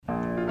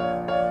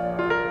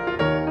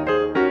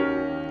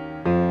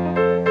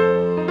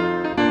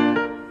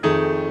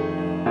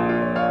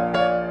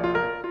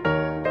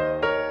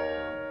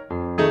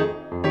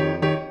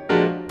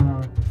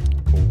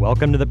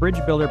Welcome to the Bridge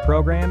Builder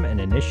Program, an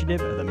initiative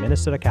of the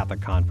Minnesota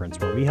Catholic Conference,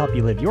 where we help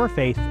you live your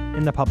faith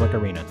in the public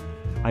arena.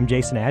 I'm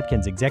Jason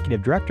Adkins,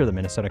 Executive Director of the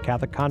Minnesota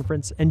Catholic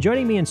Conference, and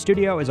joining me in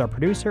studio is our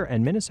producer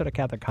and Minnesota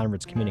Catholic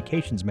Conference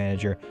Communications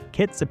Manager,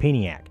 Kit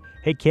Sapiniak.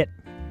 Hey, Kit.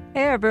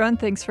 Hey, everyone.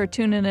 Thanks for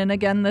tuning in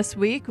again this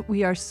week.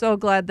 We are so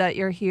glad that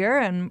you're here,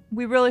 and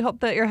we really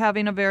hope that you're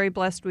having a very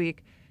blessed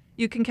week.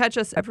 You can catch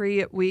us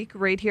every week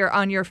right here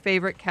on your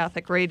favorite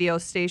Catholic radio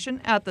station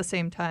at the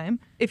same time.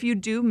 If you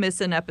do miss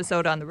an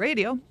episode on the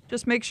radio,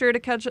 just make sure to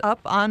catch up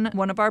on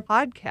one of our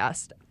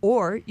podcasts.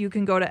 Or you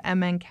can go to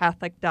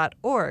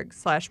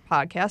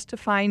mncatholic.org/podcast to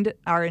find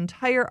our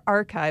entire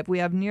archive. We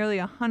have nearly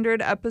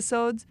 100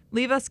 episodes.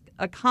 Leave us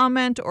a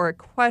comment or a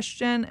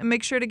question, and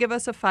make sure to give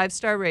us a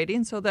 5-star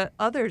rating so that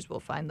others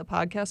will find the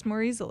podcast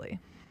more easily.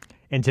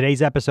 In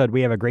today's episode,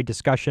 we have a great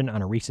discussion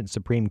on a recent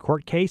Supreme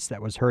Court case that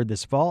was heard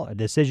this fall. A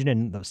decision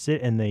in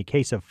the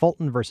case of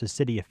Fulton versus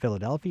City of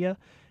Philadelphia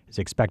is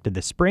expected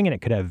this spring, and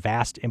it could have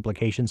vast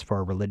implications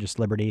for religious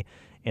liberty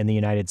in the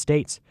United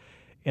States.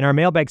 In our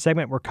mailbag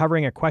segment, we're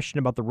covering a question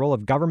about the role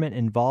of government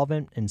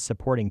involvement in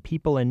supporting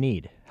people in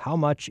need. How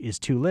much is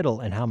too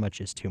little and how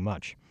much is too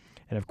much?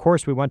 And of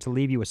course, we want to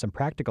leave you with some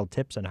practical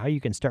tips on how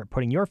you can start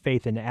putting your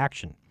faith into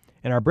action.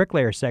 In our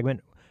bricklayer segment,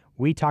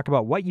 we talk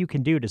about what you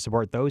can do to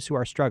support those who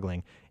are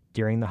struggling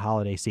during the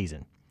holiday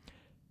season.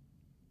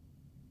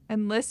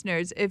 And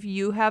listeners, if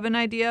you have an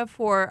idea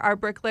for our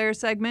bricklayer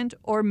segment,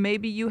 or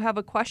maybe you have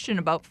a question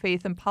about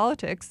faith and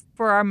politics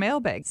for our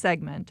mailbag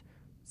segment,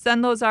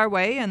 send those our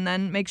way and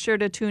then make sure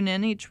to tune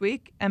in each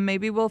week, and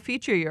maybe we'll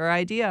feature your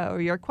idea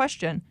or your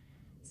question.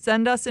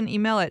 Send us an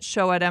email at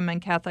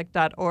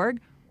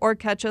show@mncatholic.org or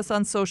catch us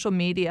on social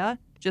media.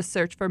 Just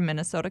search for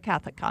Minnesota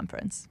Catholic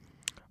Conference.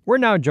 We're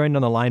now joined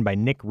on the line by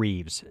Nick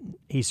Reeves.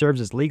 He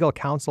serves as legal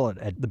counsel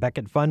at the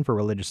Becket Fund for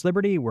Religious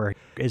Liberty, where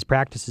his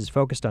practice is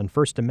focused on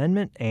First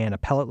Amendment and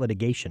appellate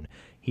litigation.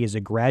 He is a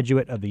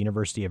graduate of the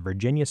University of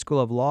Virginia School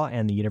of Law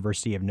and the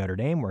University of Notre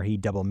Dame, where he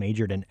double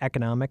majored in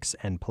economics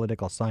and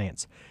political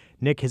science.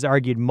 Nick has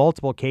argued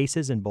multiple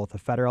cases in both the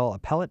federal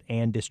appellate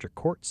and district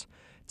courts.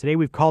 Today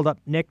we've called up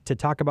Nick to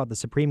talk about the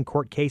Supreme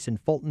Court case in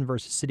Fulton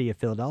versus City of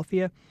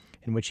Philadelphia,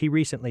 in which he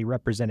recently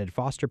represented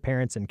foster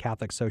parents and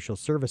Catholic social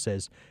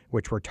services,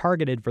 which were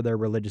targeted for their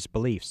religious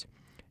beliefs.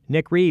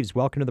 Nick Reeves,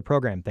 welcome to the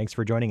program. Thanks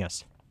for joining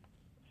us.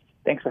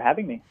 Thanks for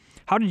having me.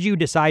 How did you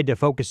decide to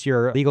focus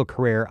your legal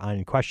career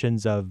on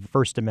questions of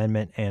First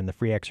Amendment and the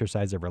free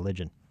exercise of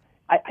religion?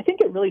 I think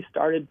it really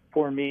started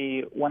for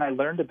me when I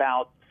learned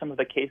about some of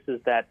the cases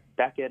that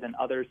Becket and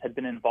others had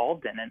been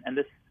involved in. And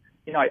this,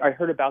 I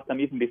heard about them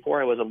even before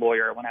I was a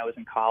lawyer, when I was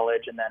in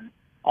college, and then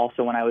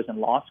also when I was in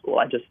law school.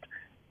 I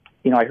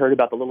heard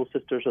about the Little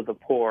Sisters of the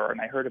Poor, and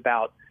I heard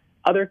about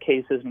other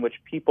cases in which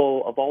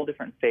people of all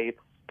different faiths,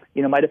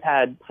 might have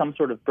had some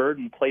sort of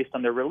burden placed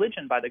on their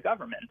religion by the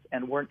government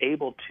and weren't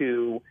able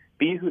to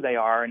be who they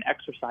are and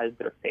exercise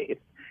their faith.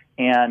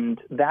 And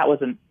that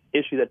was an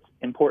issue that's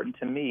important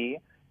to me.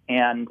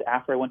 And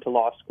after I went to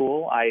law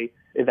school, I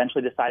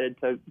eventually decided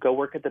to go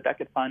work at the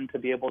Becket Fund to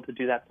be able to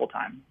do that full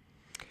time.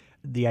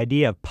 The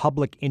idea of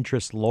public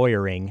interest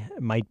lawyering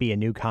might be a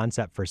new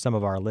concept for some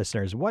of our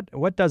listeners.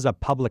 What does a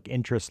public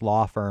interest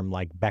law firm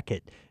like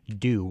Becket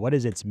do? What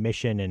is its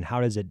mission, and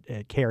how does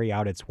it carry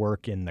out its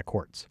work in the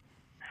courts?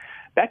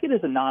 Becket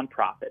is a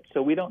nonprofit,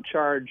 so we don't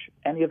charge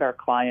any of our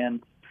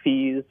clients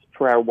fees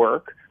for our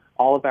work.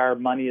 All of our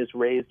money is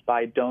raised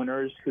by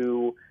donors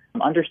who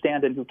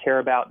understand and who care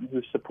about and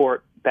who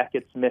support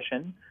Becket's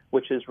mission,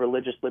 which is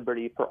religious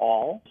liberty for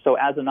all. So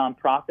as a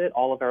nonprofit,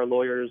 all of our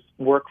lawyers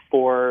work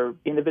for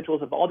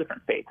individuals of all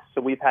different faiths.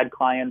 So we've had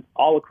clients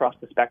all across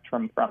the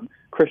spectrum, from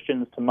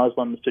Christians to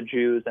Muslims to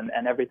Jews and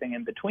everything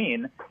in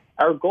between.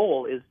 Our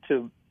goal is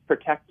to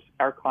protect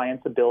our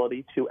clients'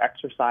 ability to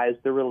exercise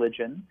their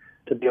religion,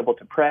 to be able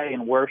to pray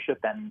and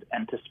worship and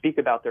to speak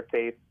about their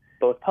faith,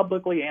 both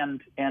publicly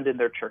and in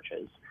their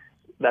churches.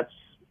 That's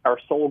our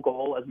sole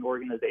goal as an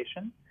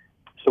organization.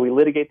 So we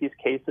litigate these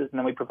cases, and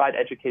then we provide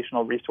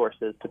educational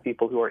resources to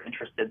people who are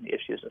interested in the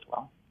issues as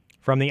well.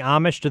 From the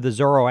Amish to the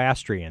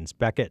Zoroastrians,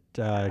 Becket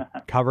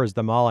covers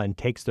them all and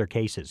takes their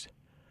cases.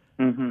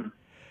 Mm-hmm.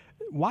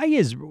 Why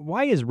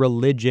is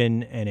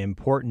religion an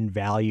important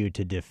value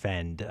to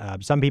defend?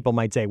 Some people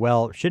might say,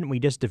 well, shouldn't we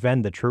just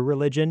defend the true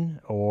religion?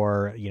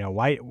 Or,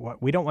 why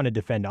we don't want to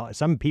defend all.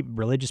 Some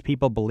religious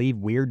people believe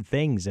weird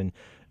things, and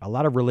a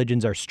lot of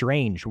religions are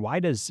strange. Why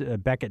does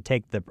Becket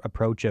take the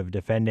approach of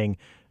defending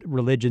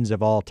religions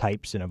of all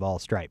types and of all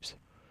stripes?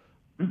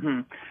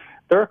 Mm-hmm.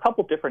 There are a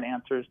couple different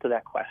answers to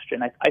that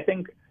question. I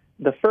think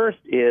the first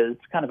is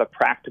kind of a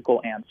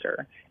practical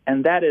answer,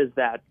 and that is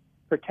that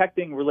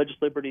protecting religious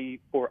liberty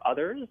for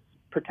others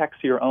protects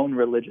your own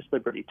religious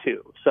liberty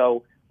too.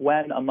 So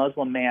when a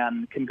Muslim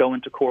man can go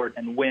into court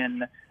and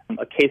win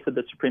a case of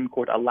the Supreme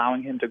Court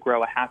allowing him to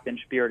grow a half-inch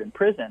beard in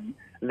prison,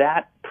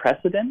 that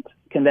precedent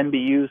can then be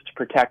used to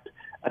protect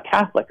a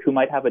Catholic who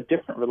might have a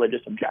different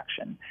religious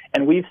objection.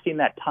 And we've seen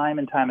that time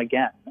and time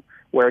again,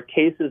 where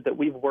cases that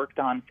we've worked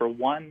on for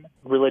one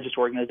religious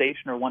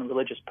organization or one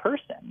religious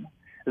person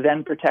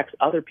then protects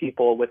other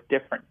people with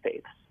different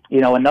faiths.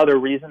 Another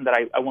reason that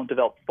I won't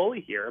develop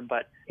fully here,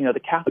 but, the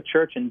Catholic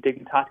Church in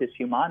Dignitatis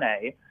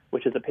Humanae,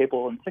 which is a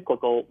papal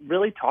encyclical,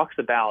 really talks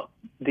about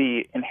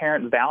the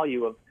inherent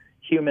value of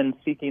humans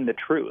seeking the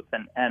truth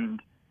and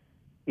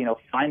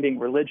finding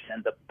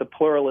religion, the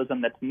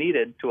pluralism that's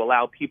needed to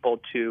allow people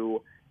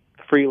to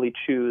freely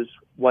choose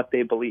what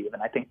they believe.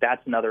 And I think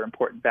that's another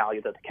important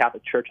value that the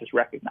Catholic Church has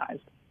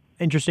recognized.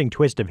 Interesting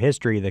twist of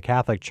history. The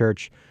Catholic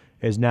Church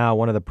is now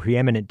one of the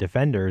preeminent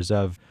defenders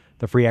of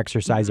the free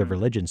exercise of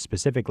religion,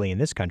 specifically in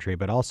this country,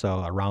 but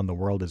also around the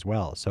world as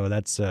well. So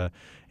that's an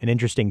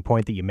interesting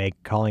point that you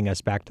make, calling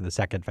us back to the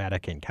Second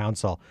Vatican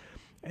Council.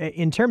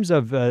 In terms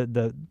of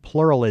the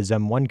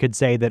pluralism, one could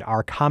say that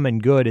our common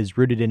good is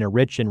rooted in a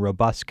rich and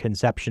robust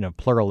conception of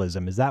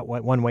pluralism. Is that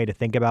one way to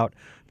think about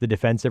the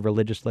defense of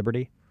religious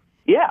liberty?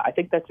 Yeah, I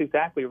think that's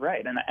exactly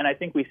right. And I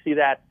think we see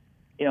that,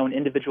 in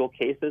individual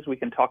cases. We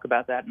can talk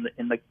about that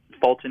in the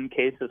Fulton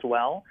case as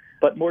well.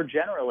 But more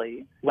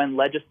generally, when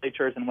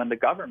legislatures and when the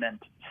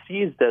government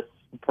sees this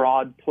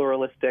broad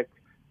pluralistic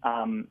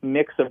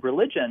mix of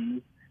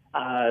religions,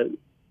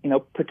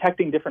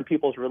 protecting different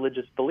people's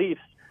religious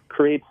beliefs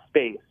creates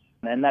space.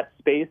 And that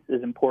space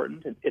is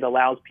important. It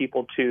allows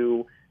people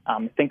to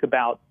think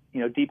about,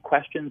 deep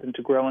questions and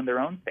to grow in their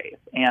own faith.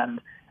 And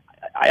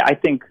I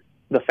think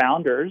the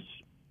founders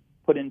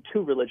put in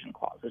two religion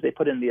clauses. They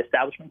put in the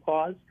Establishment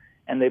Clause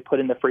and they put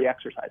in the Free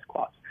Exercise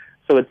Clause.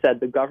 So it said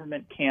the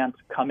government can't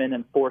come in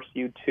and force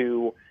you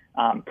to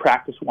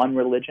practice one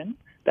religion.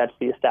 That's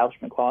the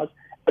Establishment Clause.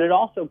 But it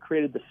also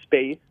created the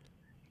space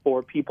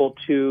for people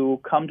to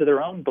come to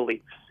their own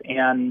beliefs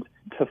and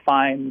to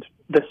find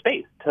the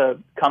space to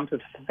come to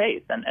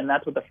faith. And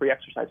that's what the Free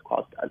Exercise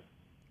Clause does.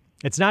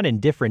 It's not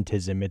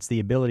indifferentism. It's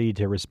the ability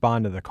to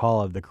respond to the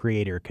call of the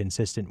Creator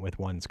consistent with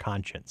one's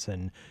conscience.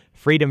 And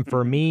freedom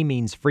for me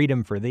means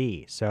freedom for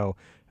thee. So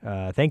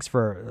thanks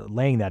for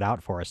laying that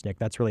out for us, Nick.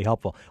 That's really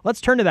helpful.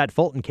 Let's turn to that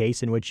Fulton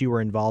case in which you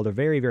were involved, a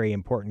very, very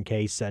important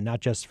case,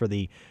 not just for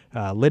the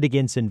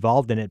litigants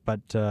involved in it,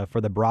 but for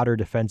the broader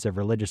defense of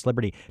religious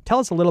liberty. Tell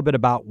us a little bit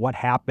about what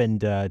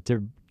happened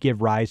to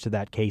give rise to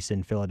that case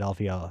in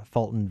Philadelphia,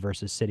 Fulton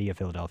versus City of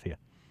Philadelphia.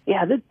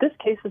 Yeah, this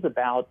case is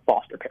about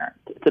foster parents.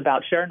 It's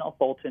about Sharon L.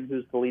 Fulton,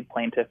 who's the lead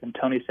plaintiff, and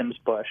Toni Sims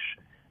Bush.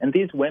 And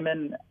these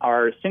women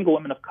are single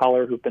women of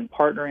color who've been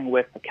partnering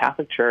with the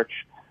Catholic Church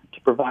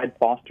to provide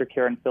foster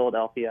care in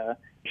Philadelphia.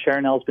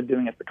 Sharon L.'s been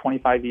doing it for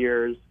 25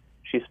 years.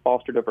 She's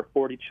fostered over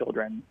 40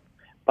 children.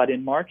 But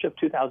in March of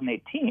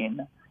 2018,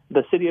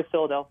 the City of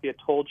Philadelphia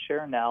told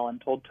Sharon L. and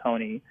told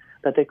Toni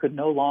that they could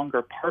no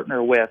longer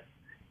partner with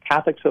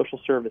Catholic Social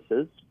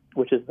Services,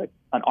 which is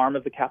an arm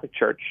of the Catholic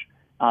Church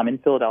in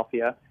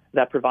Philadelphia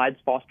that provides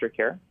foster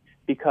care,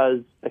 because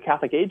the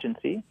Catholic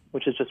Agency,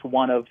 which is just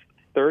one of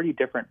 30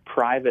 different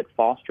private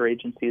foster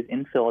agencies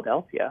in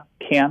Philadelphia,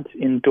 can't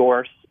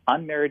endorse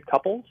unmarried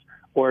couples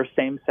or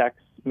same-sex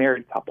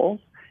married couples.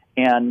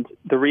 And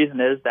the reason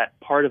is that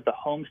part of the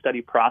home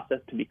study process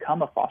to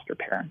become a foster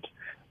parent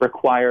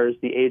requires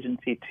the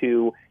agency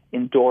to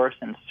endorse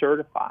and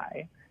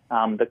certify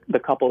the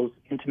couple's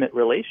intimate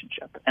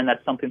relationship, and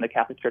that's something the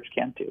Catholic Church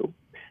can't do.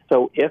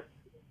 So if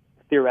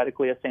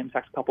theoretically a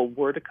same-sex couple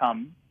were to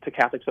come to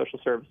Catholic Social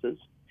Services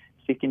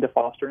seeking to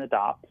foster and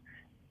adopt,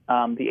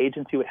 the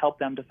agency would help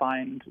them to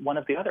find one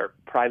of the other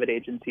private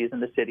agencies in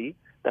the city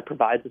that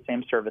provides the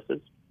same services.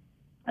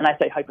 And I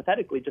say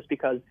hypothetically just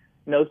because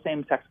no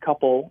same-sex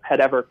couple had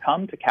ever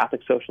come to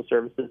Catholic Social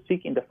Services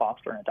seeking to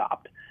foster and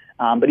adopt.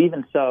 But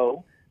even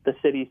so, the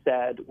city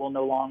said, we'll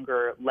no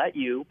longer let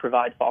you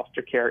provide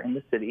foster care in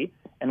the city,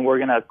 and we're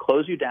going to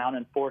close you down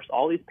and force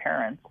all these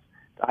parents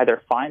to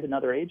either find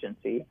another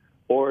agency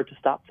or to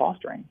stop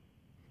fostering.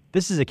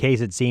 This is a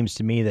case, it seems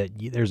to me, that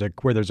there's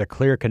a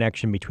clear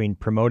connection between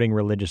promoting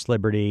religious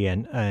liberty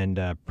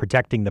and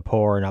protecting the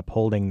poor and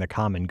upholding the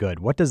common good.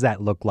 What does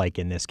that look like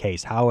in this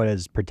case? How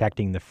is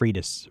protecting the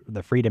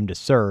freedom to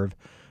serve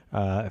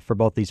for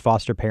both these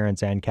foster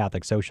parents and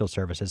Catholic Social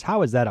Services?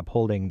 How is that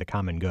upholding the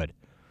common good?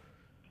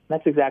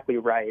 That's exactly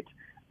right.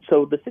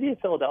 So the City of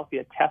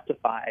Philadelphia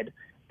testified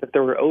that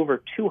there were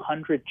over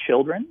 200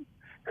 children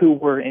who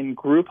were in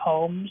group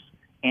homes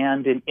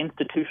and in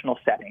institutional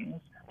settings.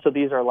 So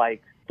these are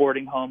like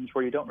boarding homes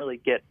where you don't really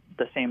get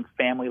the same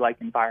family-like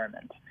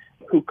environment,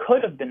 who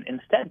could have been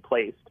instead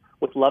placed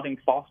with loving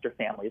foster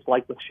families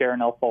like with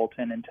Sharon L.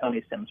 Fulton and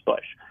Toni Sims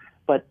Bush.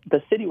 But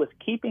the city was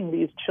keeping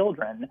these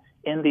children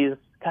in these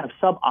kind of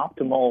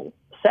suboptimal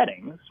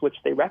settings, which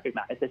they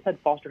recognized. They said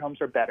foster homes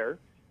are better,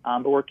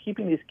 but we're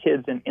keeping these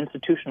kids in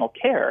institutional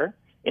care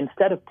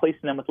instead of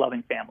placing them with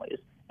loving families.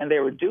 And they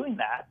were doing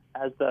that,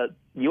 as the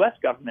U.S.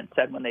 government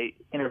said when they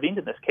intervened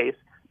in this case,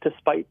 to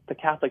spite the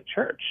Catholic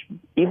Church.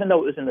 Even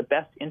though it was in the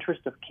best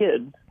interest of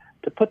kids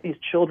to put these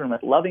children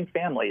with loving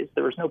families,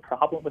 there was no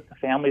problem with the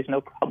families, no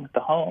problem with the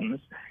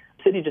homes.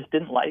 The city just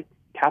didn't like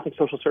Catholic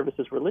Social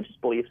Services religious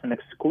beliefs and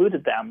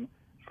excluded them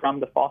from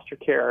the foster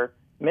care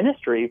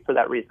ministry for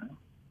that reason.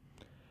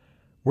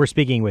 We're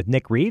speaking with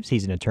Nick Reeves.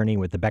 He's an attorney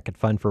with the Becket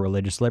Fund for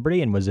Religious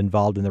Liberty and was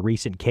involved in the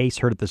recent case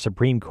heard at the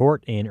Supreme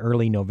Court in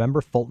early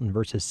November, Fulton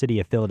versus City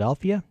of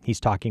Philadelphia. He's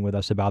talking with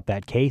us about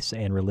that case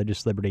and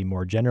religious liberty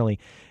more generally.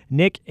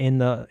 Nick, in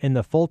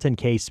the Fulton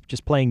case,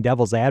 just playing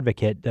devil's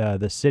advocate,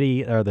 the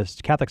city or the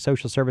Catholic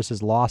Social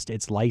Services lost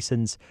its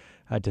license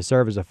to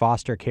serve as a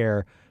foster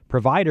care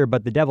provider,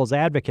 but the devil's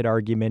advocate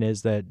argument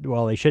is that,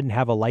 well, they shouldn't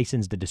have a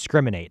license to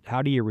discriminate.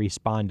 How do you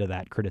respond to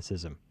that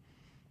criticism?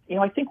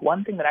 I think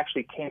one thing that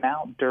actually came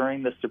out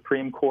during the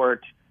Supreme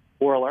Court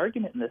oral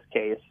argument in this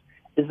case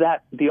is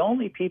that the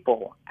only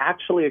people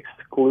actually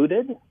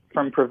excluded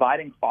from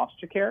providing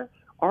foster care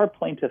are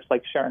plaintiffs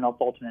like Sharon L.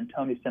 Fulton and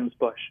Tony Sims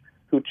Bush,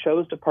 who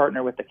chose to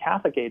partner with the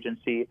Catholic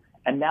agency,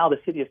 and now the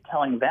city is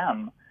telling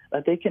them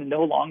that they can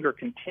no longer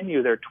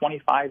continue their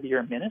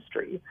 25-year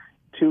ministry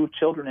to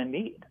children in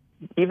need.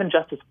 Even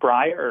Justice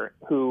Breyer,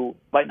 who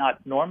might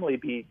not normally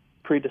be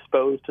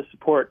predisposed to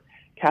support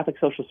Catholic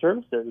social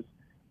services,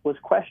 was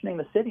questioning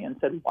the city and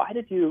said, why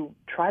did you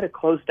try to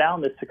close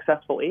down this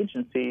successful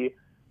agency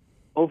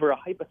over a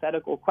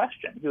hypothetical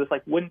question? He was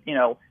like, wouldn't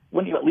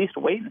you at least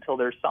wait until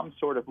there's some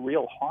sort of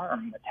real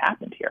harm that's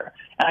happened here?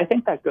 And I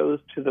think that goes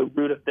to the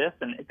root of this,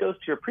 and it goes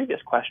to your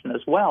previous question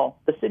as well.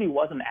 The city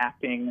wasn't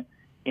acting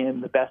in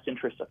the best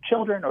interest of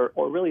children or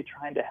really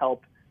trying to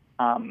help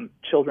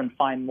children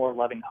find more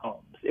loving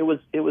homes. It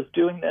was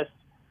doing this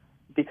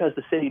because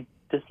the city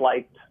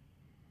disliked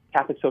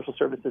Catholic social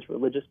services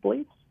religious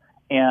beliefs,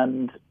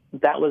 and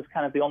that was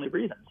kind of the only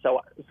reason.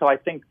 So I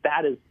think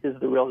that is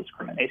the real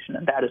discrimination,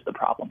 and that is the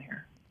problem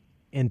here.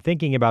 In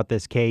thinking about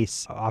this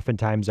case,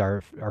 oftentimes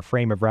our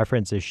frame of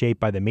reference is shaped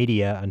by the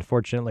media.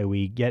 Unfortunately,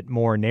 we get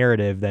more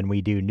narrative than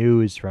we do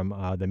news from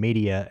the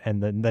media.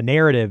 And the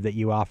narrative that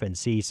you often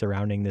see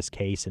surrounding this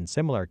case and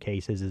similar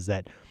cases is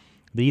that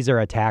these are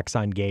attacks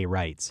on gay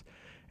rights.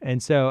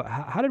 And so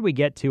how did we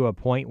get to a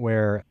point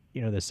where,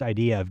 this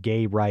idea of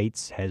gay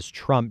rights has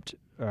trumped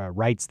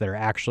rights that are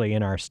actually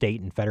in our state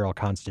and federal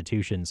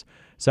constitutions,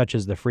 such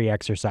as the free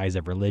exercise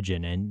of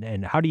religion?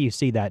 And how do you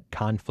see that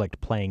conflict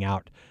playing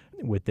out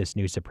with this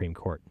new Supreme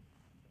Court?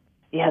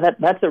 Yeah,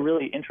 that's a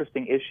really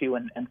interesting issue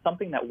and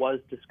something that was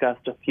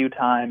discussed a few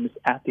times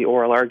at the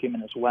oral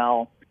argument as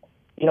well.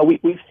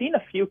 We've seen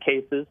a few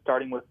cases,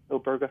 starting with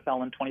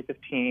Obergefell in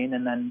 2015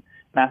 and then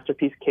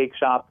Masterpiece Cake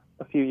Shop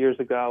a few years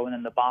ago and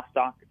then the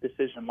Bostock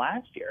decision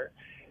last year.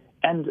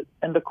 And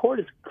the court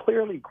is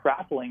clearly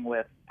grappling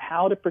with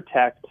how to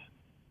protect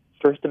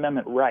First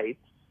Amendment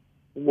rights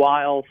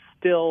while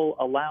still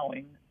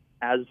allowing,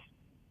 as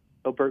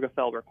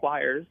Obergefell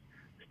requires,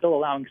 still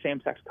allowing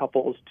same-sex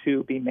couples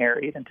to be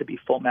married and to be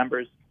full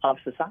members of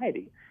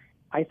society.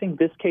 I think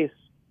this case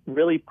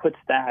really puts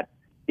that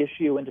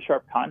issue into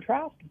sharp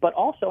contrast, but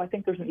also I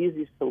think there's an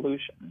easy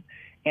solution.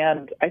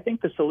 And I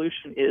think the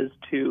solution is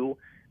to,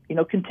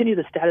 continue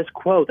the status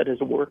quo that has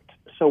worked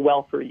so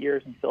well for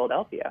years in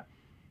Philadelphia.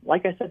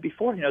 Like I said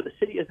before, the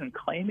city isn't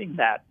claiming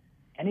that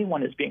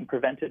anyone is being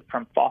prevented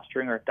from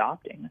fostering or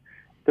adopting.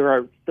 There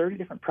are 30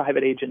 different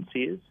private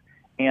agencies,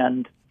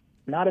 and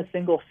not a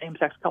single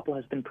same-sex couple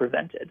has been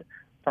prevented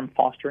from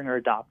fostering or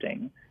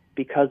adopting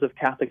because of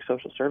Catholic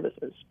social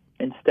services.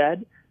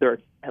 Instead, there are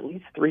at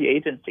least 3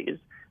 agencies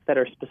that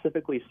are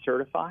specifically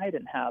certified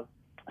and have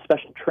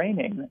special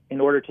training in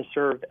order to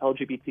serve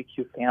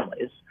LGBTQ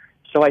families.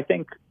 So I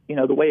think,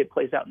 the way it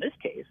plays out in this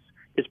case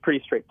is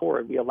pretty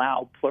straightforward. We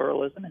allow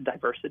pluralism and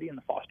diversity in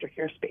the foster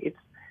care space,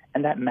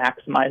 and that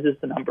maximizes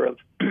the number of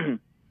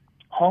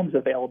homes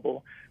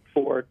available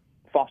for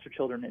foster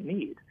children in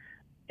need.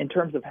 In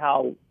terms of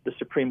how the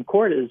Supreme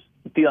Court is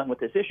dealing with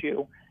this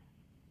issue,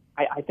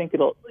 I think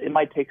it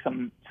might take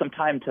some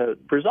time to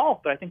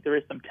resolve, but I think there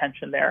is some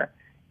tension there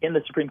in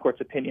the Supreme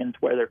Court's opinions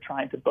where they're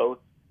trying to both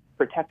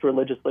protect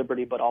religious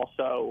liberty but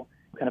also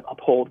kind of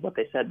uphold what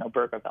they said in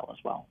Obergefell as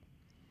well.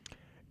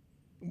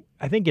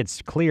 I think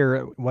it's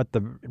clear what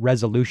the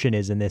resolution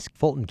is in this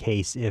Fulton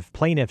case. If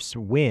plaintiffs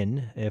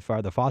win, if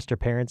the foster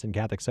parents and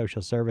Catholic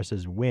Social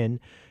Services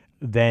win,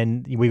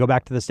 then we go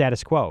back to the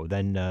status quo.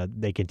 Then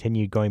they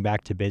continue going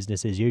back to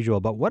business as usual.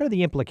 But what are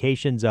the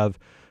implications of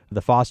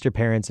the foster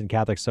parents and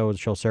Catholic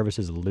Social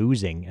Services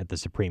losing at the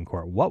Supreme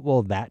Court? What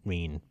will that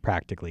mean,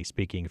 practically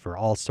speaking, for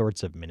all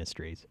sorts of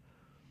ministries?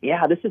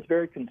 Yeah, this is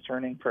very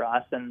concerning for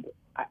us. And,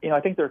 I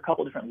think there are a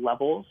couple different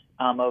levels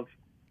of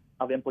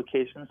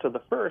implications. So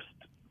the first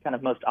kind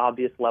of most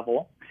obvious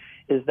level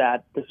is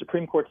that the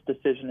Supreme Court's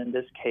decision in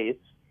this case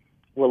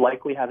will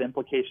likely have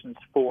implications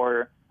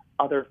for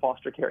other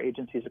foster care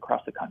agencies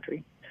across the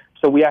country.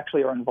 So we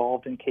actually are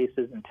involved in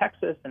cases in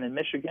Texas and in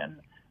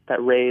Michigan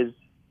that raise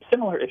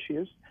similar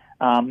issues.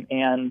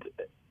 And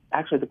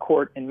actually the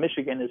court in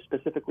Michigan is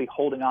specifically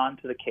holding on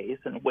to the case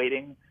and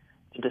waiting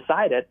to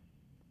decide it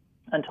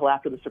until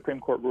after the Supreme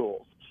Court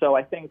rules. So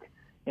I think,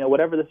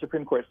 whatever the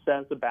Supreme Court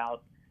says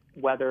about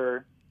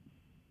whether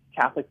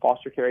Catholic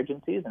foster care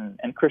agencies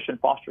and Christian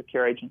foster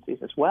care agencies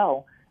as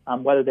well,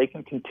 whether they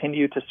can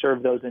continue to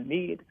serve those in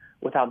need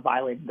without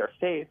violating their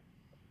faith,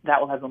 that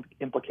will have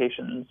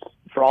implications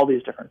for all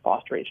these different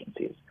foster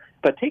agencies.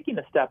 But taking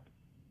a step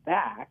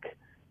back,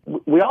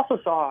 We also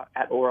saw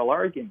at oral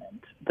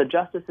argument the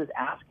justices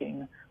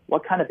asking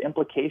what kind of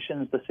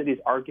implications the city's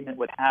argument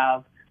would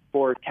have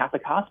for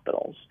Catholic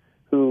hospitals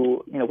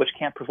which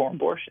can't perform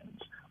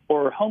abortions,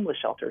 or homeless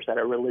shelters that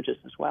are religious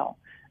as well.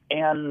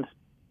 And,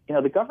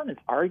 the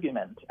government's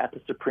argument at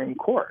the Supreme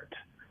Court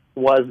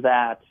was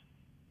that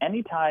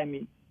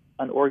anytime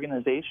an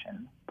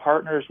organization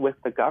partners with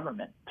the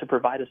government to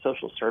provide a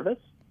social service,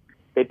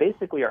 they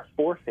basically are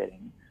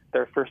forfeiting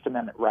their First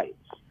Amendment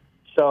rights.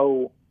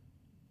 So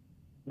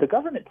the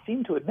government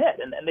seemed to admit,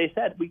 and they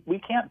said, we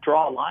can't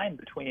draw a line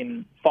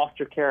between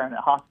foster care in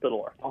a hospital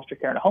or foster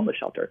care in a homeless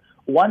shelter.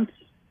 Once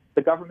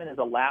the government is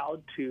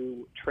allowed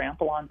to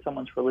trample on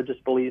someone's religious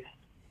beliefs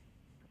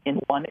in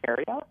one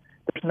area,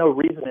 there's no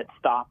reason it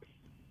stops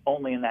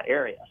only in that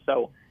area.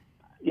 So,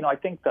 I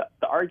think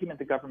the argument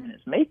the government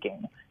is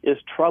making is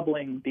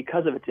troubling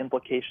because of its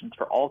implications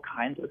for all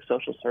kinds of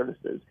social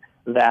services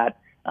that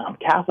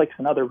Catholics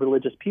and other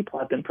religious people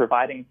have been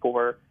providing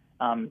for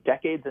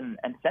decades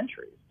and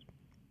centuries.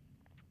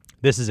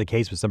 This is a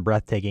case with some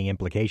breathtaking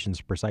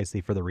implications precisely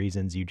for the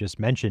reasons you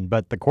just mentioned,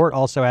 but the court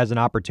also has an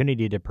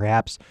opportunity to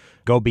perhaps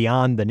go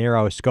beyond the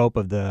narrow scope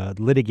of the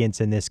litigants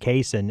in this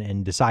case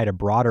and decide a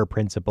broader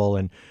principle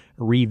and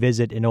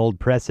revisit an old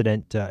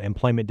precedent,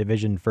 Employment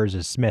Division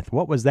versus Smith.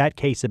 What was that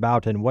case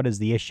about, and what is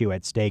the issue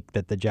at stake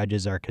that the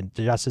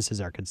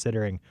justices are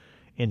considering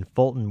in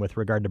Fulton with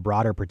regard to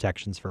broader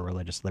protections for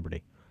religious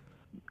liberty?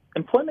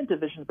 Employment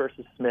Division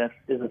versus Smith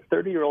is a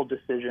 30-year-old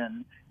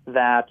decision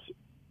that,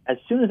 as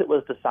soon as it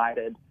was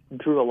decided,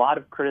 drew a lot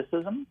of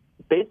criticism.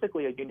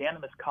 Basically, a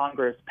unanimous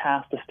Congress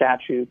passed a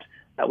statute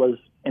that was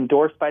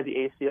endorsed by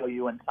the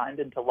ACLU and signed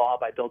into law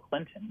by Bill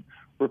Clinton,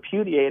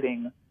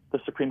 repudiating the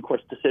Supreme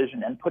Court's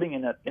decision and putting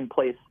in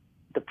place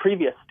the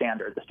previous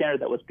standard, the standard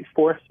that was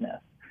before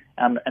Smith,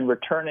 and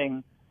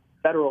returning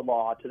federal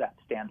law to that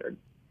standard.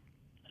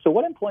 So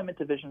what Employment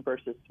Division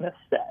versus Smith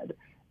said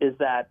is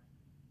that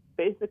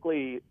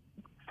basically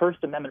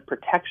First Amendment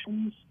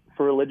protections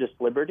for religious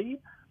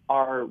liberty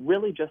are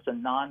really just a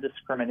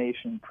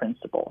non-discrimination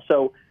principle.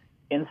 So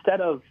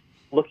instead of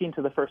looking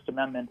to the First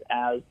Amendment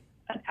as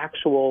an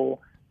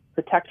actual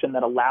protection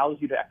that allows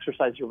you to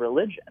exercise your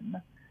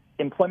religion,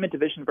 Employment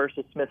Division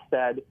versus Smith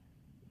said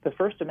the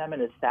First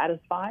Amendment is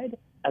satisfied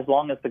as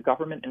long as the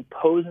government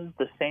imposes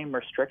the same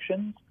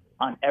restrictions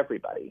on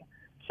everybody.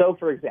 So,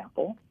 for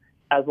example,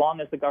 as long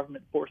as the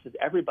government forces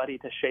everybody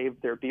to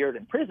shave their beard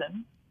in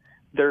prison,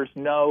 there's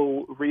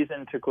no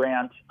reason to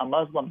grant a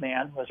Muslim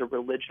man who has a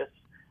religious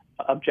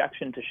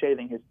objection to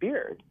shaving his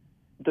beard.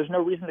 There's no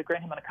reason to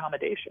grant him an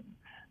accommodation.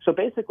 So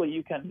basically,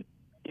 you can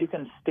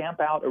stamp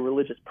out a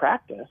religious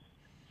practice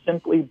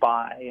simply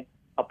by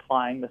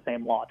applying the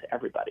same law to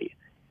everybody.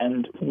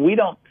 And we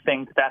don't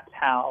think that's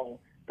how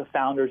the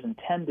founders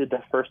intended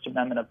the First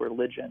Amendment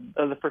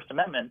the First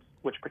Amendment,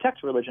 which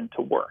protects religion,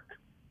 to work.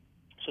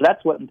 So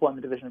that's what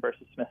Employment Division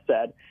versus Smith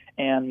said,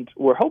 and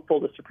we're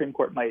hopeful the Supreme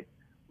Court might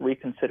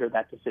reconsider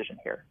that decision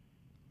here.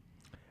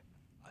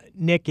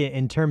 Nick,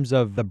 in terms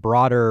of the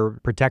broader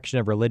protection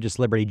of religious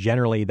liberty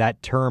generally,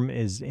 that term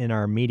is in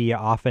our media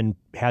often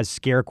has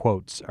scare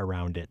quotes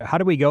around it. How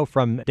do we go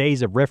from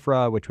days of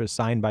RFRA, which was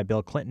signed by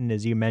Bill Clinton,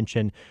 as you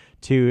mentioned,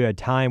 to a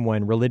time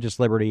when religious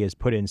liberty is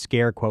put in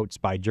scare quotes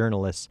by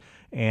journalists?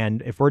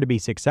 And if we're to be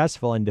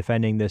successful in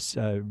defending this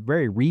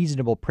very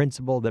reasonable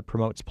principle that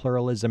promotes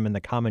pluralism and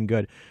the common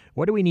good,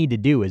 what do we need to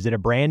do? Is it a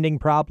branding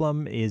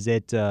problem? Is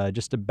it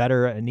just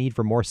a need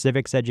for more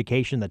civics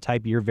education, the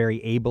type you're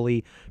very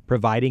ably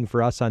providing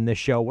for us on this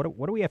show?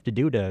 What do we have to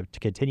do to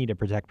continue to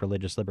protect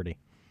religious liberty?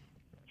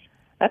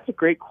 That's a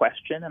great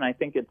question, and I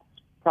think it's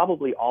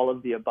probably all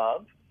of the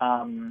above.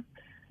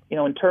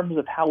 In terms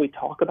of how we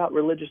talk about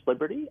religious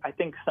liberty, I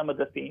think some of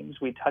the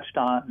themes we touched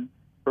on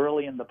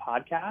early in the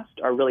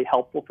podcast are really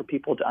helpful for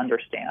people to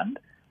understand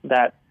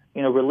that,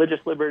 religious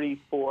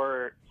liberty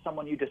for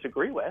someone you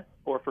disagree with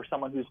or for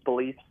someone whose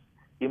beliefs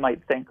you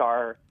might think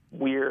are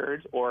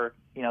weird or,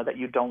 that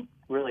you don't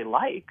really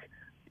like,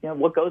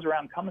 what goes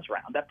around comes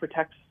around. That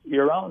protects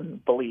your own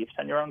beliefs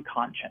and your own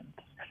conscience.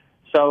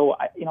 So,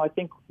 I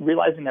think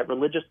realizing that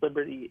religious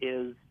liberty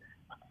is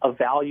a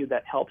value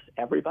that helps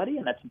everybody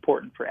and that's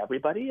important for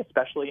everybody,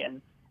 especially in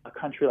a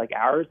country like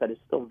ours that is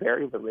still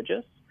very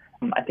religious.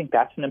 I think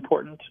that's an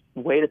important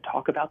way to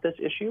talk about this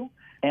issue.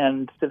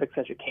 And civics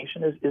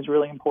education is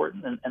really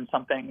important and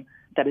something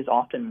that is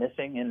often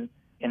missing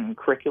in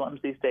curriculums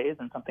these days,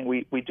 and something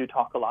we do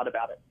talk a lot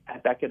about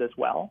at Beckett as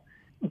well.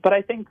 But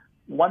I think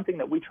one thing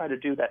that we try to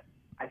do that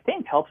I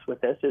think helps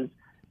with this is,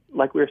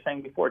 like we were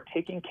saying before,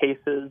 taking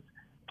cases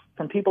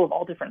from people of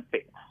all different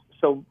faiths.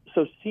 So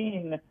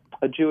seeing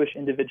a Jewish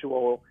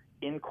individual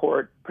in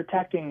court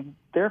protecting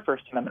their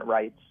First Amendment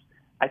rights,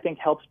 I think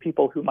helps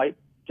people who might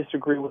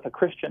disagree with a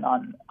Christian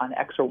on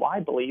X or Y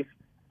belief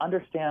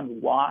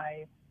understand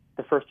why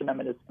the First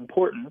Amendment is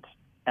important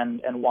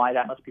and why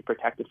that must be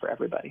protected for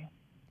everybody.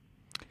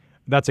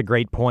 That's a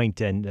great point.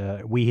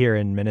 And we here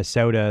in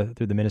Minnesota,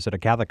 through the Minnesota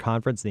Catholic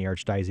Conference and the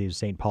Archdiocese of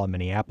St. Paul and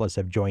Minneapolis,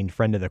 have joined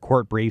Friend of the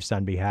Court briefs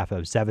on behalf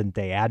of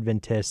Seventh-day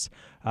Adventists,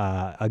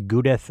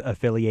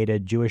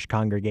 Agudath-affiliated Jewish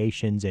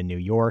congregations in New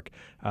York,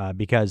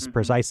 because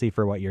precisely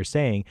for what you're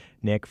saying,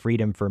 Nick,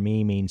 freedom for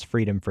me means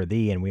freedom for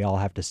thee, and we all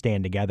have to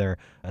stand together,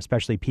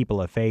 especially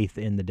people of faith,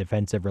 in the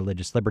defense of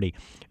religious liberty.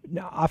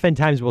 Now,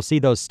 oftentimes we'll see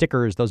those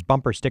stickers, those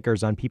bumper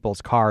stickers on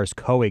people's cars,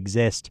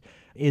 coexist.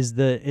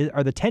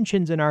 Are the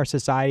tensions in our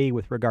society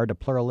with regard to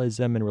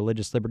pluralism and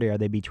religious liberty, are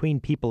they between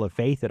people of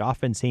faith? It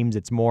often seems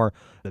it's more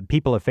the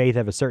people of faith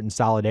have a certain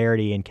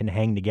solidarity and can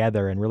hang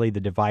together, and really the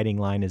dividing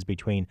line is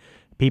between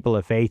people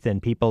of faith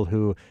and people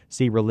who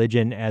see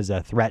religion as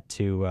a threat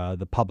to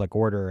the public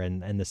order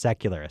and the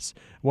secularists.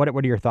 What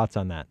are your thoughts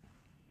on that?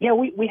 Yeah,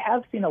 we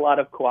have seen a lot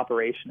of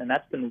cooperation, and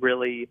that's been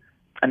really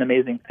an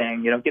amazing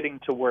thing. Getting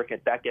to work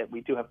at Becket,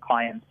 we do have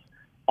clients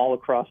all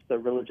across the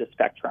religious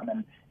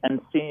spectrum, and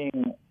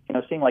seeing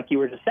like you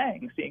were just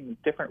saying, seeing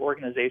different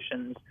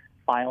organizations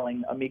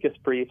filing amicus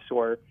briefs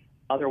or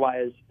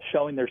otherwise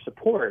showing their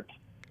support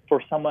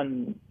for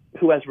someone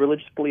who has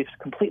religious beliefs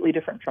completely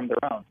different from their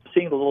own.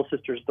 Seeing the Little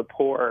Sisters of the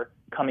Poor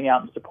coming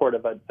out in support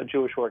of a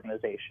Jewish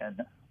organization,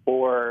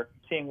 or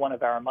seeing one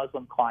of our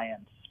Muslim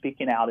clients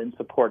speaking out in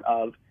support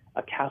of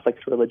a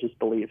Catholic's religious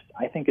beliefs,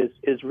 I think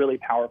is really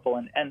powerful.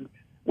 And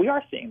we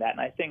are seeing that. And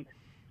I think,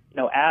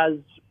 as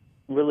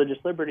religious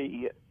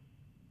liberty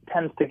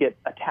tends to get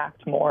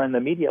attacked more in the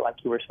media, like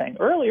you were saying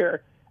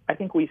earlier, I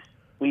think we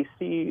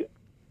see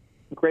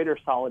greater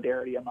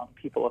solidarity among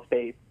people of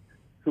faith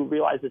who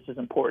realize this is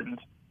important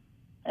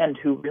and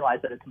who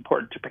realize that it's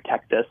important to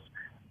protect this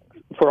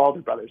for all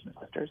their brothers and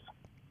sisters.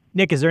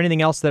 Nick, is there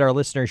anything else that our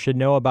listeners should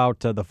know about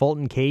the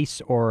Fulton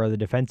case or the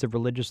defense of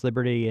religious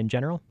liberty in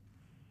general?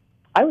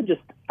 I would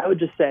just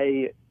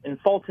say, in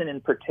Fulton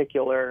in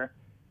particular,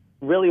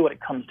 really what it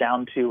comes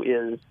down to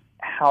is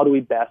how do we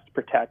best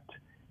protect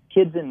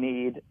kids in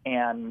need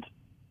and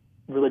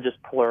religious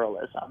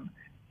pluralism.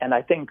 And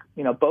I think,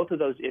 both of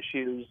those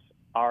issues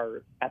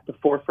are at the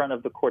forefront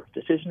of the court's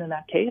decision in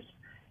that case.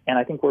 And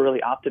I think we're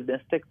really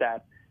optimistic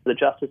that the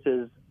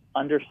justices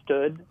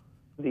understood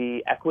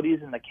the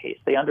equities in the case.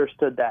 They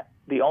understood that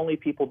the only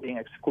people being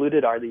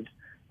excluded are these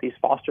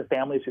foster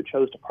families who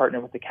chose to partner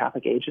with the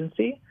Catholic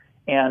agency.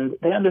 And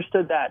they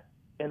understood that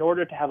in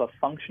order to have a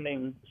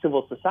functioning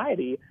civil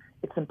society,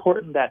 it's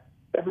important that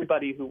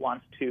everybody who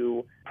wants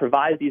to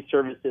provide these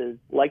services,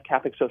 like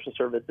Catholic social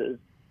services,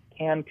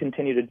 can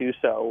continue to do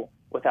so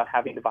without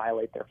having to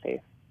violate their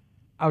faith.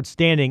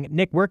 Outstanding.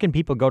 Nick, where can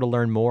people go to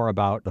learn more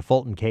about the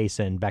Fulton case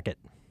and Becket?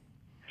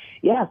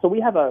 Yeah, so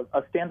we have a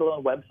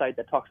standalone website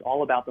that talks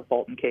all about the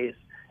Fulton case,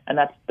 and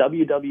that's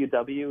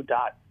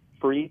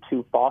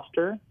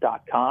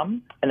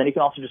www.freetofoster.com. And then you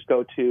can also just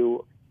go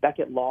to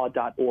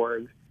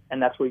becketlaw.org,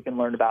 and that's where you can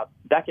learn about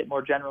Becket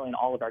more generally and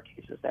all of our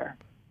cases there.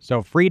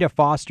 So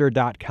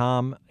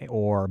freetofoster.com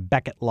or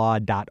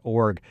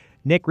becketlaw.org.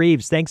 Nick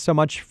Reeves, thanks so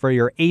much for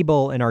your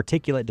able and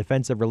articulate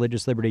defense of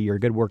religious liberty, your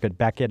good work at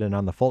Becket and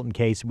on the Fulton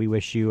case. We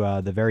wish you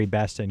the very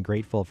best and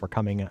grateful for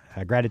coming.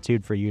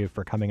 Gratitude for you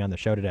for coming on the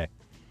show today.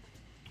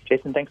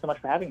 Jason, thanks so much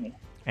for having me.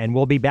 And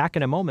we'll be back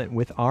in a moment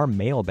with our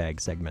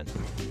mailbag segment.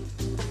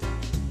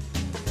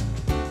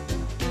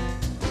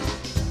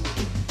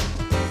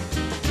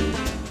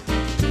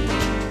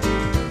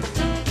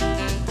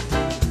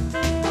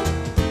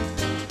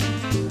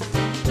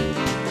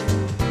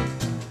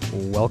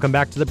 Welcome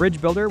back to The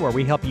Bridge Builder, where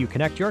we help you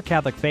connect your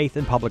Catholic faith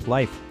and public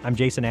life. I'm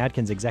Jason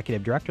Adkins,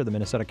 Executive Director of the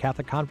Minnesota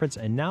Catholic Conference,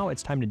 and now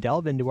it's time to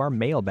delve into our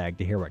mailbag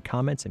to hear what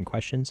comments and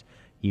questions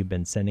you've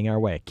been sending our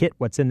way. Kit,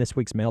 what's in this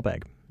week's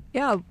mailbag?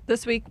 Yeah,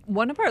 this week,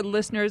 one of our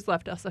listeners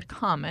left us a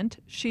comment.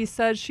 She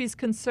says she's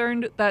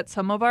concerned that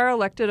some of our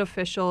elected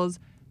officials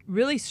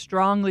really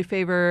strongly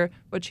favor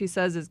what she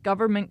says is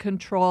government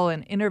control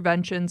and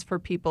interventions for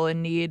people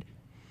in need.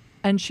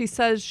 And she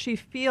says she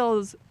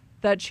feels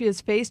that she is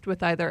faced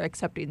with either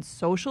accepting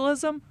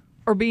socialism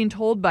or being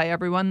told by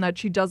everyone that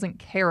she doesn't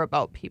care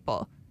about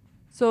people.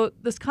 So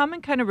this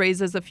comment kind of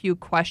raises a few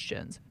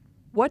questions.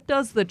 What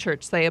does the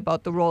church say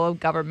about the role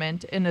of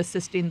government in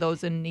assisting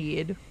those in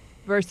need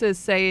versus,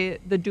 say,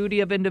 the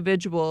duty of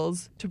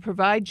individuals to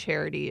provide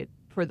charity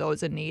for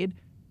those in need?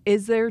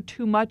 Is there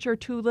too much or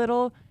too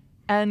little?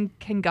 And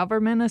can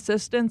government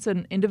assistance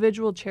and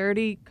individual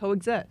charity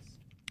coexist?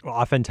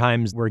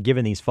 Oftentimes, we're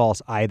given these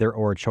false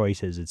either-or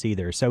choices. It's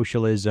either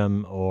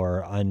socialism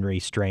or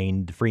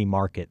unrestrained free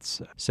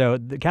markets. So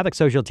the Catholic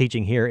social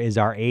teaching here is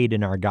our aid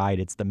and our guide.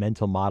 It's the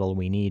mental model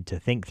we need to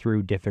think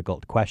through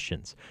difficult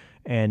questions.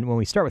 And when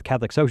we start with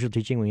Catholic social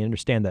teaching, we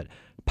understand that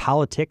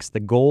politics,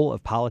 the goal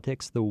of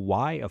politics, the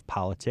why of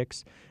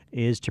politics,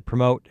 is to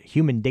promote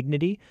human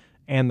dignity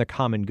and the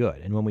common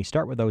good. And when we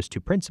start with those two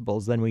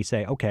principles, then we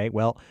say, okay,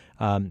 well,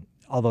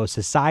 although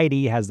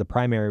society has the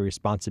primary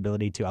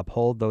responsibility to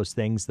uphold those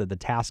things, that the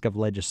task of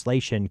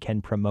legislation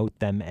can promote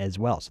them as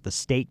well. So the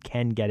state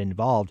can get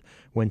involved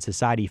when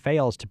society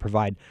fails to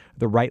provide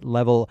the right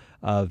level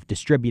of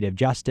distributive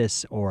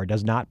justice or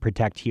does not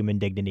protect human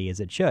dignity as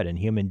it should. And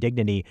human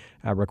dignity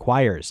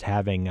requires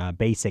having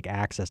basic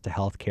access to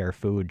health care,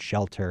 food,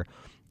 shelter,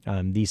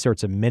 these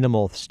sorts of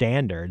minimal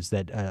standards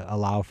that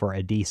allow for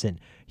a decent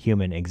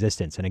human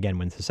existence. And again,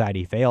 when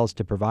society fails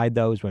to provide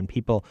those, when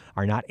people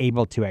are not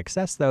able to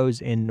access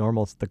those in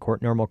normal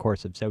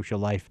course of social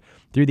life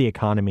through the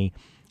economy,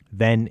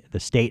 then the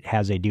state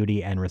has a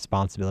duty and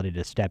responsibility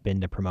to step in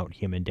to promote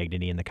human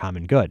dignity and the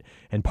common good.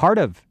 And part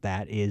of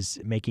that is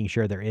making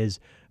sure there is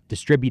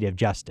distributive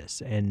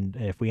justice. And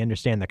if we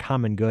understand the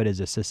common good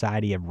as a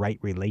society of right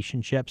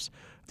relationships,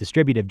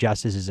 distributive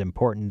justice is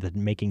important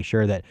in making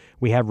sure that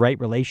we have right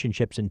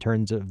relationships in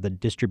terms of the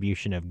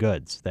distribution of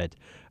goods, that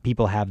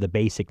people have the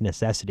basic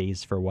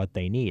necessities for what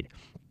they need.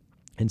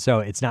 And so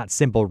it's not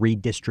simple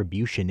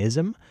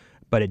redistributionism,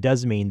 but it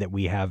does mean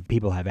that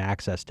people have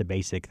access to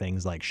basic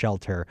things like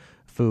shelter,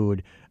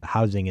 food,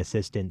 housing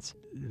assistance,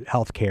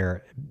 healthcare.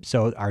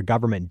 So our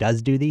government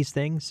does do these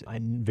things,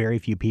 and very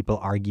few people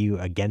argue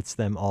against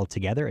them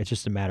altogether. It's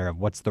just a matter of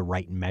what's the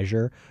right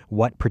measure,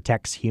 what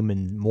protects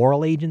human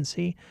moral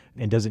agency,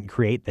 and doesn't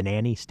create the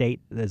nanny state,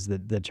 as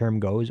the term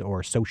goes,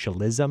 or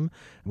socialism.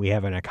 We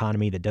have an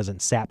economy that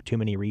doesn't sap too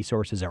many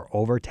resources or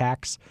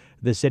overtax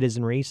the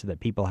citizenry so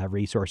that people have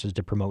resources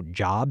to promote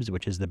jobs,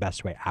 which is the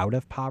best way out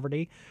of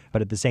poverty.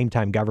 But at the same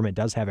time, government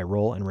does have a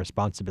role and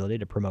responsibility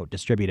to promote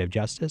distributive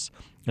justice,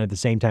 and at the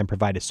same time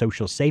provide a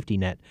social safety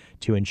net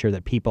to ensure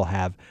that people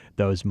have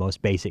those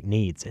most basic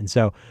needs. And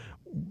so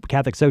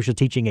Catholic social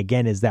teaching,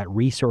 again, is that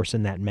resource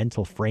and that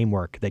mental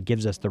framework that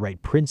gives us the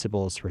right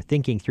principles for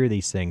thinking through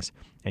these things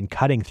and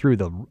cutting through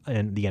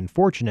the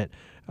unfortunate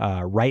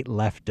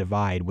right-left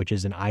divide, which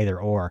is an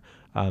either-or.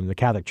 The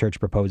Catholic Church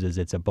proposes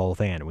it's a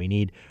both-and. We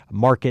need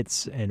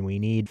markets and we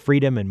need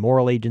freedom and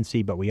moral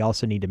agency, but we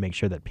also need to make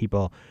sure that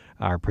people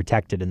are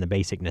protected in the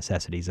basic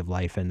necessities of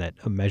life and that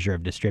a measure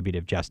of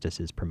distributive justice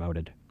is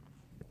promoted.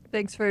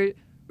 Thanks for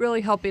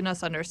really helping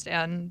us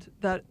understand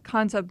that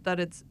concept that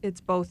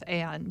it's both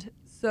and.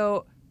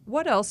 So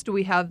what else do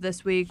we have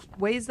this week?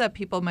 Ways that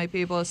people might be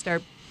able to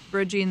start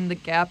bridging the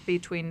gap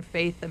between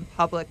faith and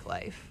public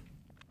life?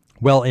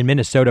 Well, in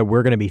Minnesota,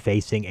 we're going to be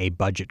facing a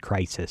budget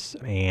crisis,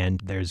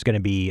 and there's going to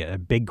be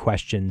big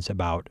questions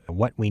about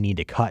what we need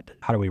to cut.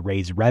 How do we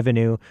raise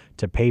revenue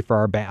to pay for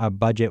our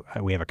budget?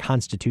 We have a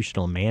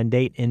constitutional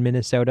mandate in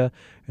Minnesota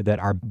that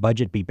our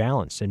budget be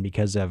balanced, and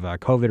because of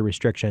COVID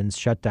restrictions,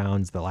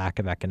 shutdowns, the lack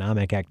of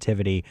economic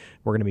activity,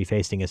 we're going to be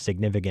facing a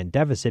significant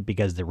deficit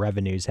because the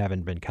revenues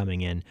haven't been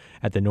coming in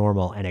at the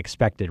normal and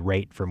expected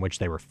rate from which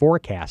they were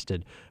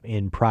forecasted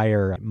in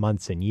prior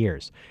months and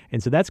years.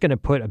 And so that's going to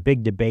put a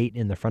big debate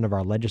in the front of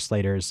our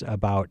legislators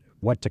about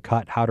what to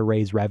cut, how to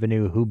raise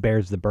revenue, who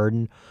bears the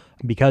burden,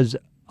 because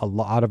a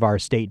lot of our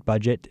state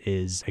budget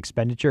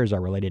expenditures are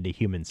related to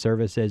human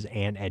services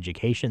and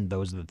education.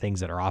 Those are the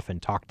things that are often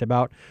talked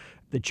about.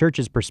 The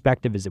church's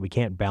perspective is that we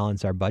can't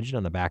balance our budget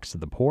on the backs of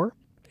the poor.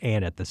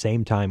 And at the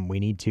same time, we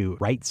need to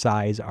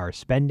right-size our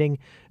spending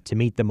to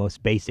meet the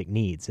most basic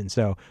needs. And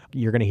so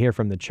you're going to hear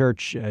from the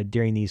church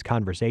during these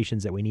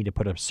conversations that we need to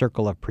put a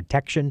circle of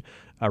protection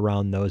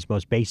around those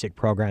most basic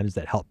programs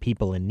that help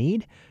people in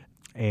need.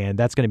 And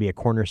that's going to be a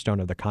cornerstone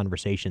of the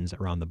conversations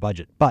around the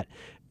budget. But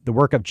the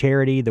work of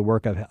charity, the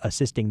work of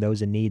assisting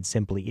those in need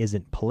simply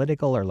isn't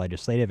political or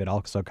legislative. It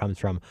also comes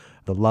from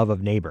the love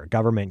of neighbor.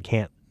 Government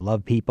can't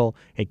love people.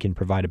 It can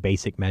provide a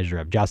basic measure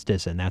of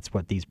justice, and that's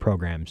what these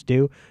programs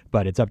do.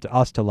 But it's up to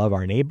us to love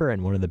our neighbor,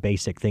 and one of the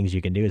basic things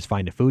you can do is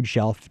find a food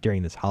shelf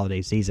during this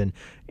holiday season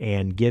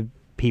and give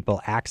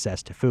people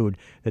access to food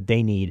that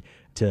they need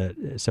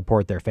to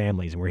support their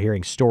families. And we're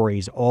hearing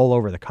stories all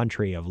over the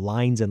country of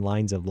lines and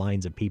lines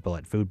of people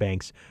at food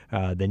banks.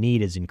 The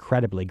need is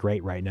incredibly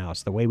great right now.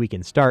 So the way we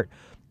can start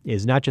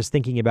is not just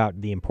thinking about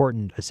the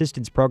important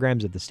assistance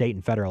programs at the state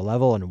and federal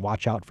level and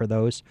watch out for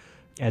those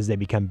as they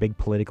become big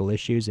political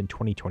issues in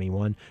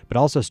 2021, but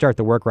also start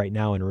the work right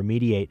now and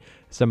remediate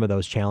some of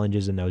those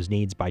challenges and those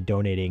needs by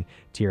donating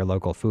to your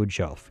local food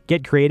shelf.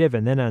 Get creative,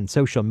 and then on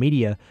social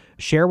media,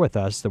 share with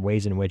us the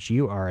ways in which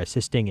you are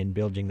assisting in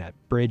building that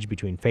bridge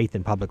between faith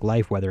and public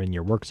life, whether in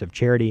your works of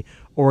charity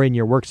or in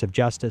your works of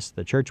justice.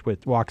 The church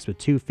walks with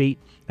 2 feet,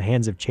 the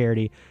hands of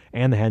charity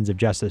and the hands of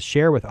justice.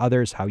 Share with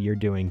others how you're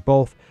doing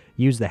both.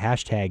 Use the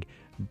hashtag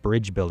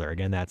BridgeBuilder.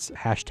 Again, that's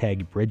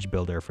hashtag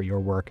BridgeBuilder for your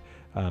work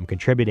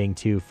contributing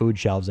to food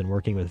shelves and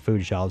working with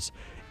food shelves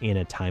in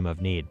a time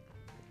of need.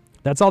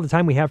 That's all the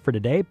time we have for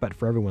today, but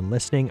for everyone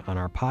listening on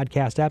our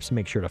podcast apps,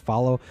 make sure to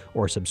follow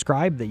or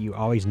subscribe that you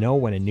always know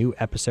when a new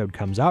episode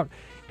comes out.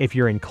 If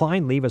you're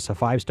inclined, leave us a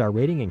 5-star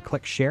rating and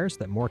click share so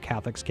that more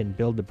Catholics can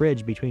build the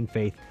bridge between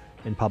faith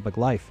and public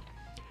life.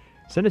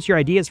 Send us your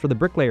ideas for the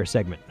Bricklayer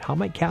segment. How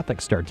might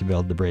Catholics start to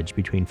build the bridge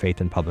between faith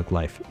and public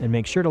life? And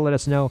make sure to let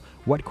us know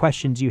what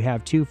questions you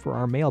have, too, for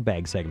our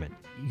mailbag segment.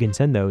 You can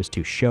send those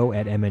to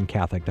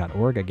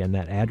show@mncatholic.org. Again,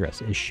 that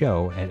address is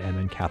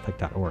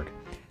show@mncatholic.org.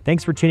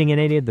 Thanks for tuning in,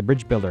 80 The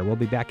Bridge Builder. We'll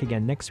be back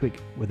again next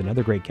week with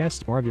another great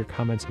guest, more of your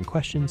comments and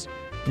questions,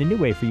 and a new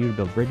way for you to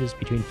build bridges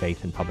between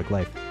faith and public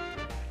life.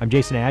 I'm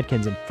Jason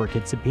Adkins, and for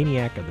Kit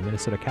Sapiniak of the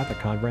Minnesota Catholic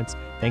Conference,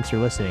 thanks for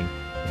listening,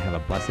 and have a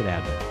blessed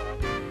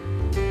Advent.